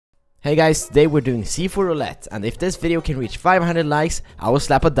Hey guys, today we're doing C4 Roulette, and if this video can reach 500 likes, I will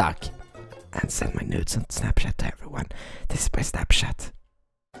slap a duck. And send my nudes on Snapchat to everyone. This is my Snapchat.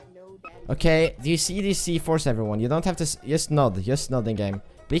 Okay, do you see these C4s, everyone? You don't have to just nod in game.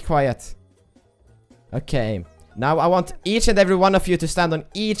 Be quiet. Okay, now I want each and every one of you to stand on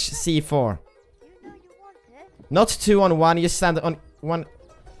each C4. Not 2 on 1, you stand on 1.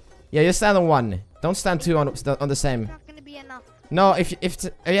 Yeah, you stand on 1. Don't stand 2 on the same. Not gonna be enough. No,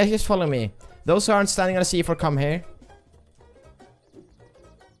 yeah, just follow me. Those who aren't standing on a C4, come here.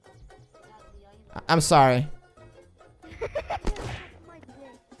 I'm sorry.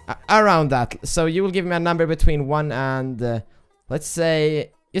 Around that. So you will give me a number between 1 and let's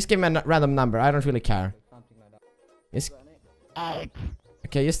say, just give me a random number. I don't really care. Just,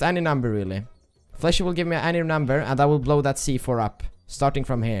 okay, just any number really. Fleshy will give me any number and I will blow that C4 up, starting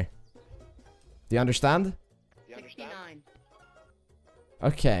from here. Do you understand? 69.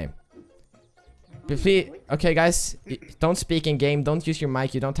 Okay. Please, okay guys, don't speak in game, don't use your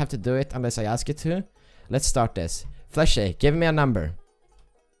mic, you don't have to do it unless I ask you to. Let's start this. Fleshy, give me a number.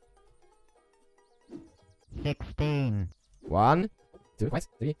 16. 1, 2,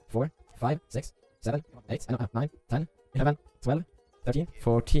 3, 4, 5, 6, 7, 8, 9, 10, 11, 12, 13,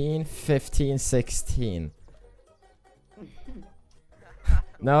 14, 15, 16.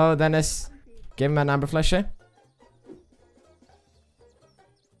 No, Dennis. Give me a number, Fleshy.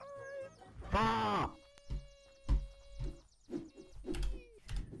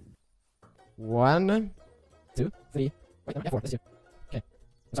 1, 2, 3. Wait, no, yeah, 4. That's you. Okay.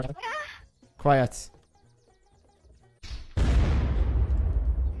 Quiet.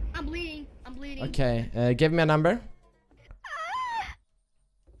 I'm bleeding. I'm bleeding. Okay, give me a number.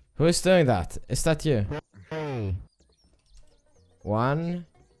 Who is doing that? Is that you? 1,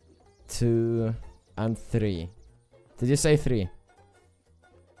 2, and 3. Did you say 3?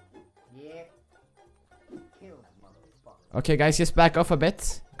 Yeah. Okay, guys, just back off a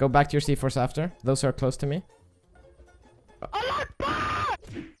bit. Go back to your C4s after. Those who are close to me.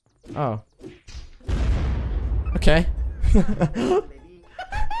 Oh. Okay.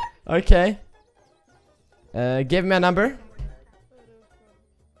 Okay. Give me a number.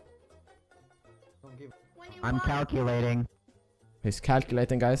 I'm calculating. He's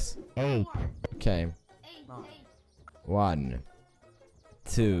calculating, guys. 8. Okay. 1,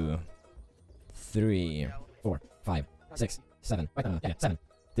 2, 3, 4, 5, 6, 7. Wait, no, yeah, 7.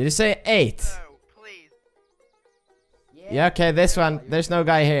 Did you say 8? No, please. Yeah, okay, this one. There's no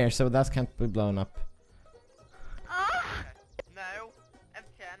guy here, so that can't be blown up. No.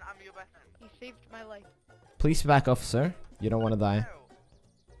 M10, I'm your best friend. You saved my life. Please back off, sir. You don't want to die. No.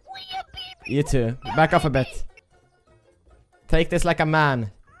 You too. Back off a bit. Take this like a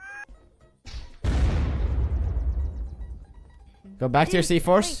man. Go back to your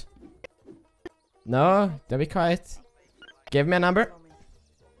C4s. No, don't be quiet. Give me a number.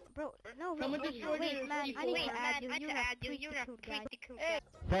 Bro, no, Someone wait, destroyed wait, your man, I need to add you. You're not pretty cool, guy.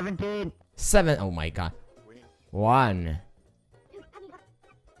 17. 7. Oh my god. 1,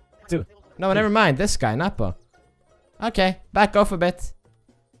 2. No, never mind. This guy, Napo. Okay, back off a bit.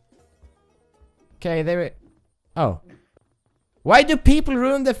 Okay, there we... Oh. Why do people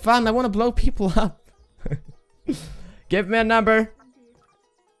ruin the fun? I want to blow people up. Give me a number.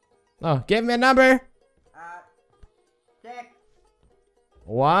 Oh, give me a number. 6.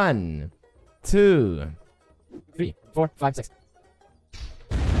 1, 2, 3, 4, 5, 6.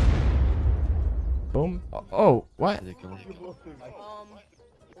 Boom. Oh, what?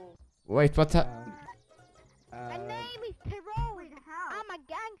 Wait, what? My name is Tyrone. I'm a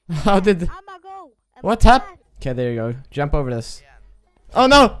gang. How did? I'm a go. What happened? Okay, there you go. Jump over this. Oh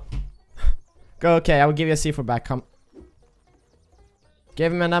no! Go. Okay, I will give you a C4 back. Come.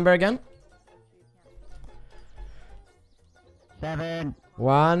 Give him a number again. 7.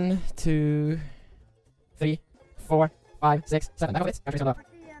 1, 2, 3, 4, 5, 6, 7. Back off it.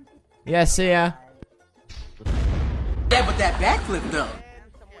 Yeah, see ya. Yeah, but that backflip though.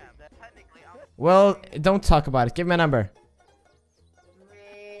 Well, don't talk about it. Give me a number.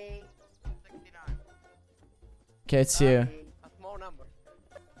 69. Okay, it's you. A small number.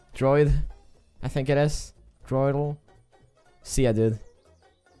 Droid. I think it is. Droidal. See ya, dude. It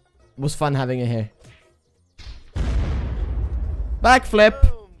was fun having you here. Backflip!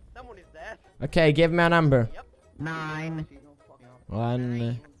 Boom. Someone is there. Okay, give me a number. 9.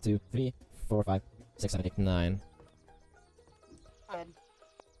 1, 2, 3, 4, 5, 6, 7, 8, 9.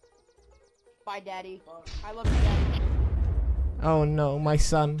 Bye, Daddy. I love you, Daddy. Oh no, my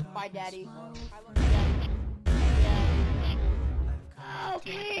son. Bye, Daddy. I love you, Daddy. Oh,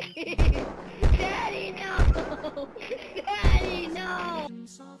 please. Daddy, no. Daddy, no.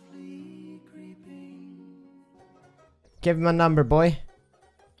 Give him a number, boy.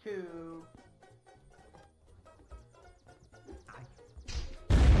 2.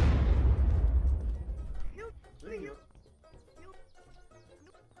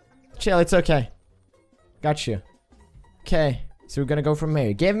 Chill, it's okay. Got you. Okay, so we're gonna go from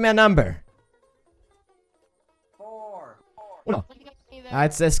here. Give me a number. 4. Oh. Look at me there.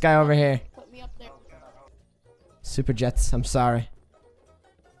 It's this guy over here. Put me up there. Super Jets, I'm sorry.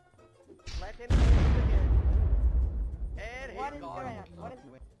 Let him do it again. And What he's is gone. going on? What is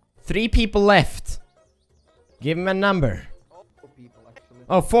 3 people left. Give him a number. people actually?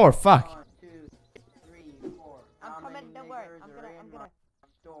 Oh, 4, fuck. 1, 2, 3, 4. I'm coming, don't worry. I'm gonna.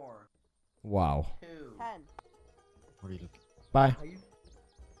 Store. Wow. 2. 10. Bye.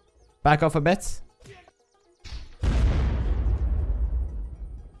 Back off a bit.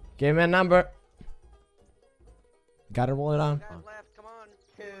 Give me a number. Gotta roll it on. Guys left, come on.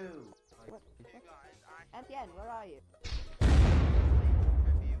 2. MTN, where are you?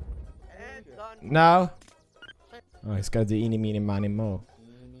 And done. No. Oh, he's gotta do eeny, meeny, miny, mo.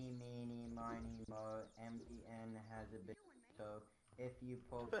 Eeny, meeny, miny, mo. MTN has a bit. So if you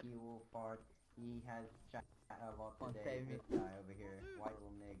poke, he will fart. He has chat a lot today. This guy over here, white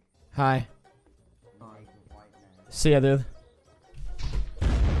little nig. Hi. Nig white man. See ya, dude.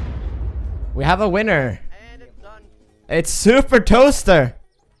 We have a winner. And it's done. It's Super Toaster.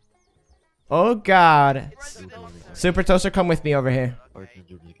 Oh god. It's still up there. Super Toaster, come with me over here.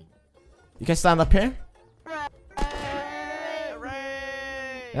 You can stand up here. Hooray!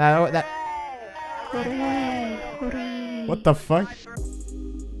 That. Hooray! What the fuck?